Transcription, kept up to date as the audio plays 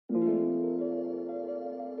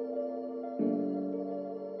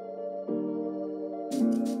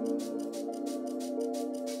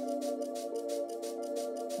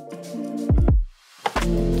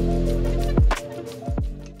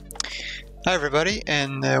Hi everybody,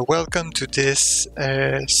 and welcome to this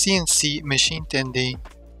CNC machine tending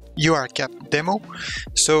URCap demo.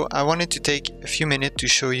 So I wanted to take a few minutes to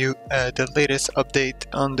show you the latest update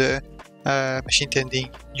on the machine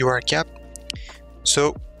tending URCap.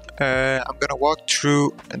 So I'm gonna walk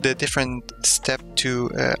through the different steps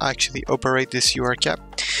to actually operate this URCap.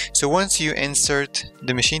 So once you insert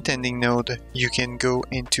the machine tending node, you can go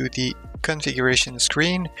into the configuration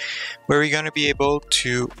screen where you're going to be able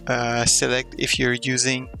to select if you're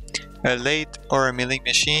using a lathe or a milling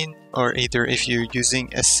machine, or either if you're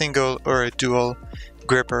using a single or a dual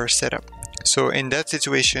gripper setup. So in that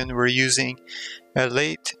situation, we're using a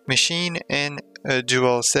lathe machine and a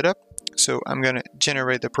dual setup. So I'm going to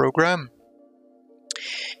generate the program.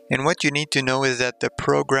 And what you need to know is that the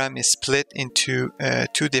program is split into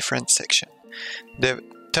two different sections. The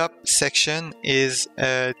top section is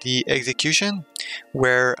the execution,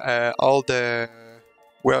 where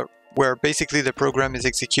where basically the program is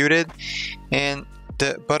executed, and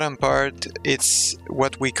the bottom part, it's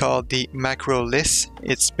what we call the macro list.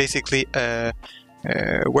 It's basically where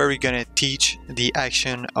we're gonna teach the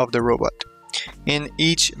action of the robot. In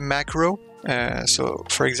each macro, so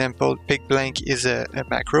for example, pick blank is a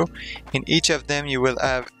macro. In each of them, you will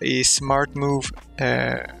have a smart move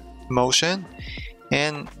motion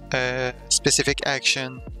and a specific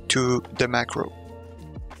action to the macro.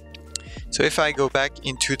 So if I go back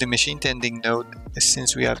into the machine tending node,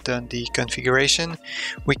 since we have done the configuration,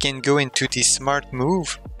 we can go into the smart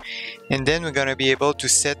move, and then we're going to be able to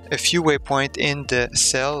set a few waypoints in the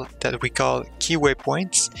cell that we call key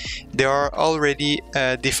waypoints. They are already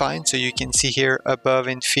defined, so you can see here above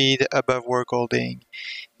in feed, above work holding,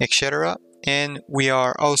 etc. And we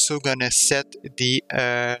are also gonna set the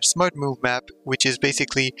smart move map, which is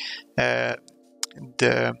basically the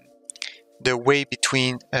way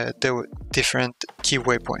between the different key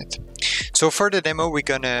waypoints. So for the demo, we're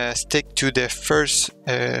gonna stick to the first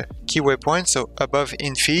key waypoint, so above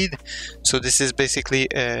in feed. So this is basically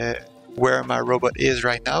where my robot is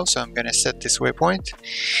right now. So I'm gonna set this waypoint,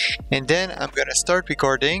 and then I'm gonna start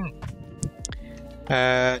recording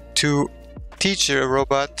to teach the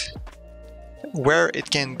robot where it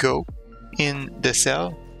can go in the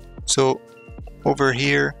cell. So over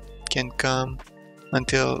here can come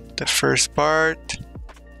until the first part,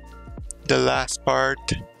 the last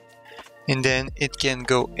part, and then it can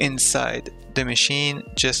go inside the machine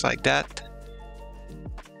just like that.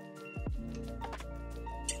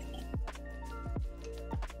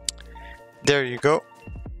 There you go.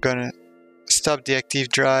 Gonna stop the active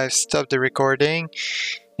drive, stop the recording,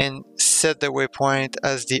 and set the waypoint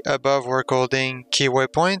as the above work holding key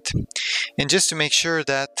waypoint. And just to make sure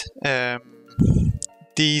that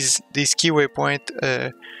these key waypoints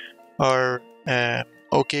are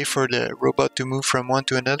okay for the robot to move from one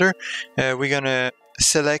to another, we're gonna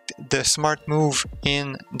select the smart move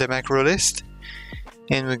in the macro list,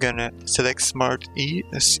 and we're gonna select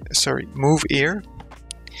move here,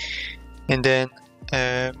 and then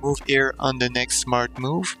move here on the next smart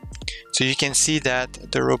move. So you can see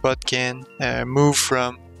that the robot can move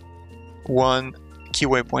from one key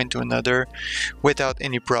waypoint to another without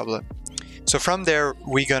any problem. So from there,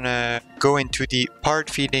 we're gonna go into the part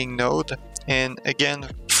feeding node. And again,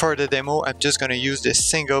 for the demo, I'm just gonna use this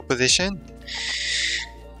single position.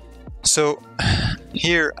 So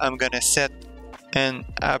here I'm gonna set an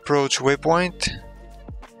approach waypoint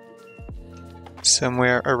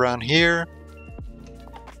somewhere around here.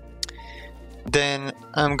 Then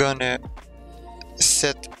I'm gonna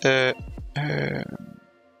set a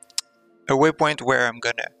waypoint where I'm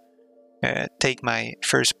gonna take my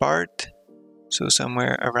first part. So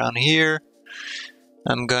somewhere around here,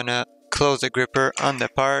 I'm gonna close the gripper on the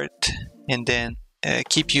part, and then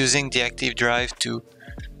keep using the active drive to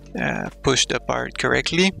push the part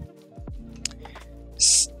correctly.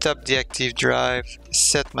 Stop the active drive,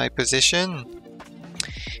 set my position,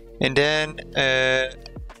 and then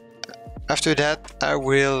after that, I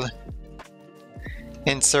will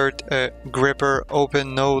insert a gripper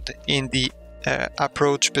open node in the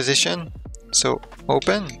approach position. So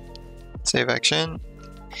open, save action,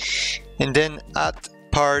 and then at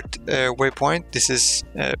part waypoint. This is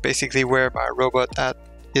basically where my robot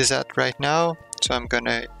is at right now. So I'm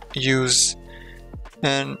gonna use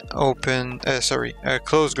an a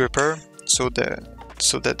closed gripper so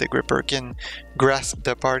that the gripper can grasp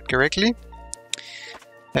the part correctly.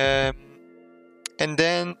 And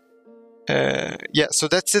then so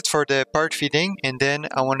that's it for the part feeding. And then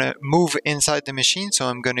I want to move inside the machine, so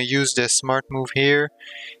I'm going to use the smart move here,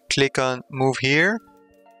 click on move here,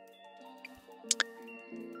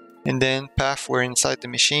 and then path, we're inside the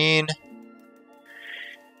machine.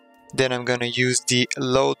 Then I'm gonna use the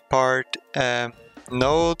load part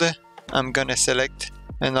node. I'm gonna select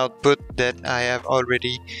an output that I have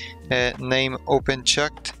already named open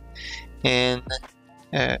chucked, and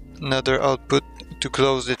another output to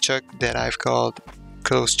close the chuck that I've called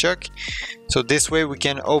close chuck. So this way we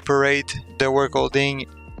can operate the work holding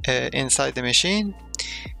inside the machine.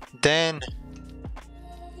 Then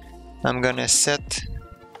I'm gonna set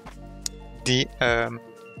the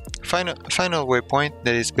final waypoint,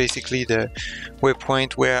 that is basically the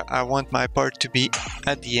waypoint where I want my part to be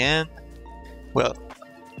at the end. Well,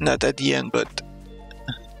 not at the end, but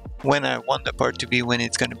when I want the part to be when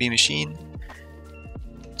it's gonna be machined.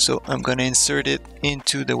 So I'm gonna insert it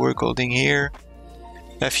into the work holding here,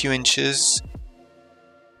 a few inches.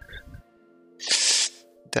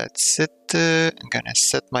 That's it. I'm gonna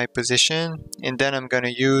set my position, and then I'm gonna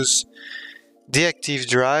use the active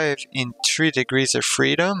drive in 3 degrees of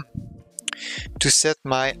freedom to set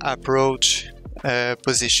my approach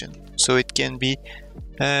position. So it can be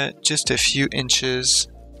just a few inches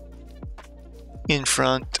in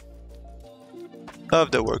front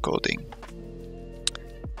of the work holding.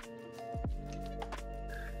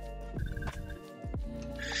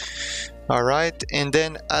 Alright, and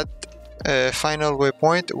then at final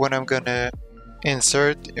waypoint, what I'm gonna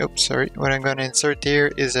insert, what I'm gonna insert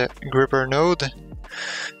here is a gripper node.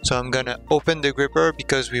 So I'm gonna open the gripper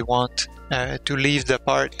because we want to leave the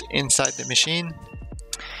part inside the machine,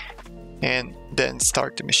 and then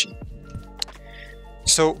start the machine.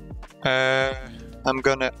 So I'm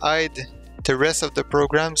gonna hide the rest of the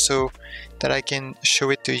program so that I can show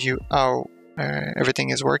it to you how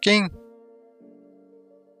everything is working.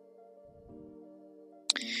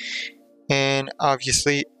 And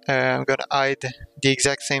obviously I'm gonna hide the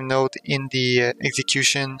exact same node in the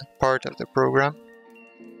execution part of the program.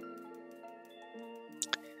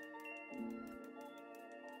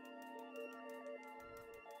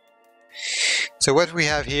 So what we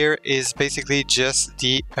have here is basically just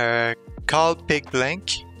the call pick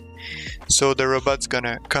blank. So the robot's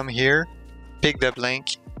gonna come here, pick the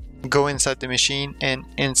blank, go inside the machine, and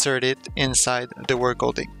insert it inside the work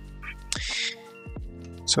holding.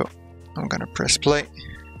 So I'm gonna press play.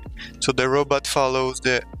 So the robot follows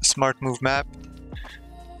the smart move map,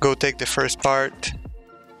 go take the first part,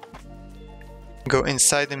 go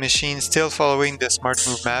inside the machine, still following the smart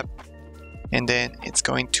move map, and then it's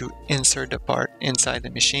going to insert the part inside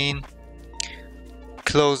the machine,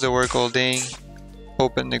 close the work holding,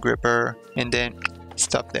 open the gripper, and then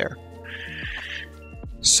stop there.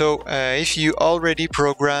 So if you already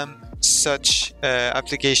program such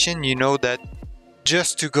application, you know that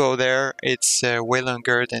just to go there it's way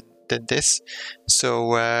longer than this.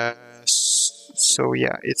 So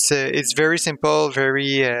yeah, it's very simple,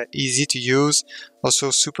 very easy to use,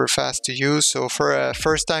 also super fast to use. So for a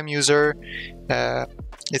first-time user,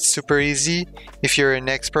 it's super easy. If you're an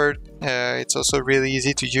expert, it's also really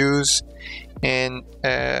easy to use. And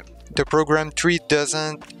the program tree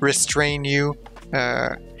doesn't restrain you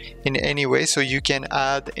in any way, so you can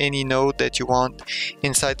add any node that you want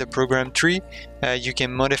inside the program tree. You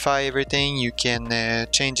can modify everything, you can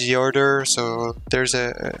change the order, so there's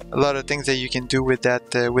a lot of things that you can do with that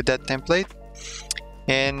template.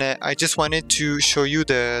 And I just wanted to show you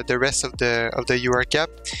the rest of the URCap.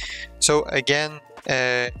 So again,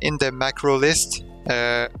 in the macro list,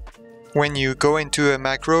 when you go into a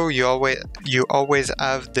macro, you always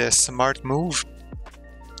have the smart move.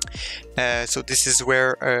 So this is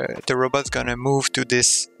where the robot's gonna move to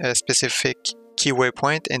this specific key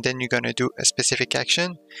waypoint, and then you're gonna do a specific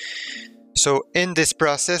action. So in this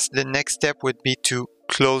process, the next step would be to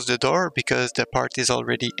close the door because the part is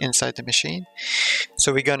already inside the machine.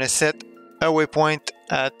 So we're gonna set a waypoint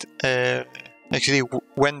at actually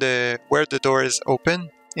where the door is open,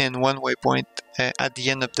 and one waypoint at the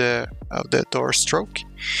end of the door stroke.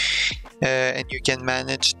 And you can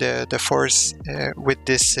manage the force with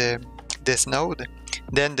this node.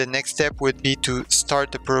 Then the next step would be to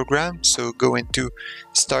start the program. So go into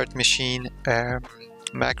start machine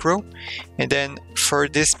macro, and then for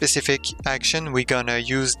this specific action we're gonna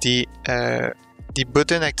use the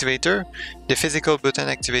button activator, the physical button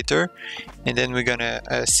activator, and then we're gonna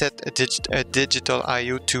set a digital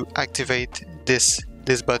IO to activate this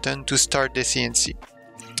button to start the CNC.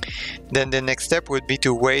 Then the next step would be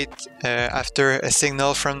to wait after a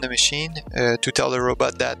signal from the machine to tell the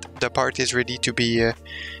robot that the part is ready to be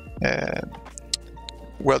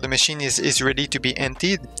the machine is ready to be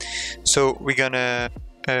emptied. So we're gonna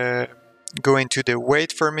go into the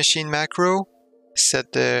wait for machine macro,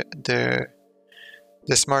 set the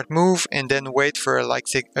the smart move, and then wait for a light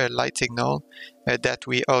signal that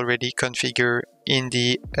we already configure in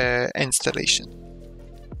the installation.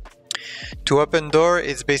 To open door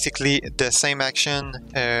is basically the same action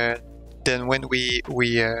than when we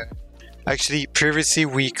actually previously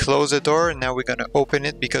we closed the door. Now we're going to open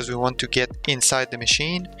it because we want to get inside the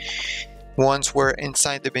machine. Once we're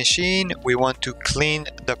inside the machine, we want to clean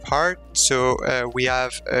the part. So we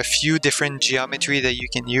have a few different geometry that you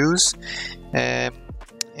can use, and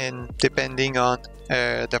depending on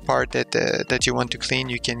the part that you want to clean,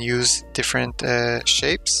 you can use different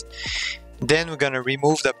shapes. Then we're going to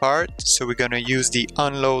remove the part. So we're going to use the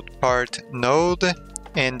unload part node,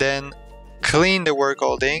 and then clean the work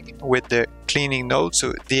holding with the cleaning node.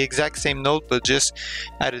 So the exact same node, but just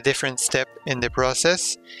at a different step in the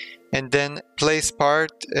process. And then place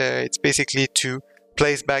part, it's basically to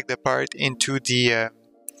place back the part into the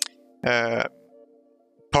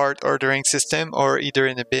part ordering system, or either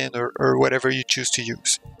in a bin or whatever you choose to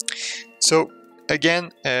use. So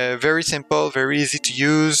again, very simple, very easy to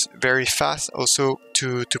use, very fast also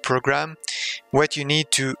to program. What you need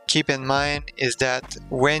to keep in mind is that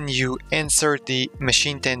when you insert the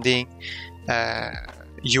machine tending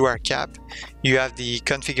URCap, you have the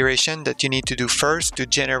configuration that you need to do first to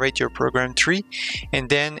generate your program tree, and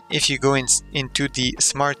then if you go into the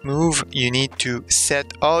smart move, you need to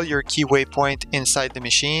set all your key waypoint inside the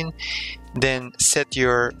machine, then set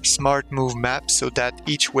your smart move map so that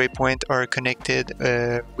each waypoint are connected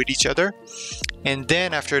with each other, and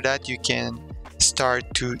then after that you can start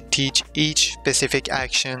to teach each specific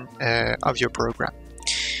action of your program.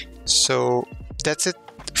 So that's it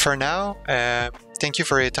for now. Thank you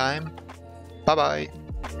for your time. Bye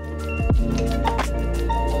bye.